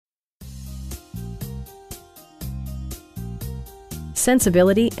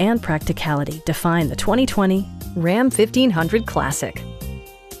Sensibility and practicality define the 2020 Ram 1500 Classic.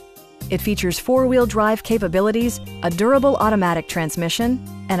 It features four-wheel drive capabilities, a durable automatic transmission,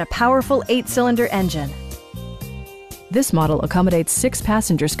 and a powerful 8-cylinder engine. This model accommodates 6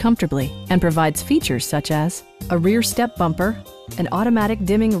 passengers comfortably and provides features such as a rear step bumper, an automatic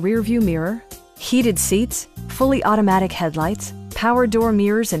dimming rear-view mirror, heated seats, fully automatic headlights, power door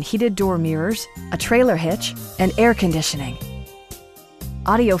mirrors and heated door mirrors, a trailer hitch, and air conditioning.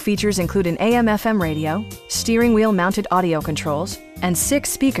 Audio features include an AM/FM radio, steering wheel mounted audio controls, and 6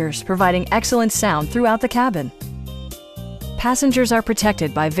 speakers providing excellent sound throughout the cabin. Passengers are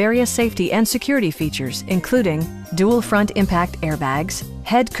protected by various safety and security features, including dual front impact airbags,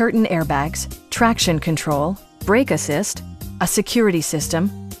 head curtain airbags, traction control, brake assist, a security system,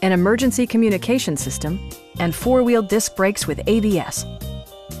 an emergency communication system, and 4-wheel disc brakes with ABS.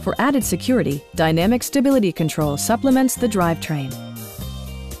 For added security, dynamic stability control supplements the drivetrain.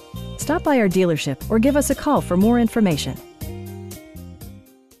 Stop by our dealership or give us a call for more information.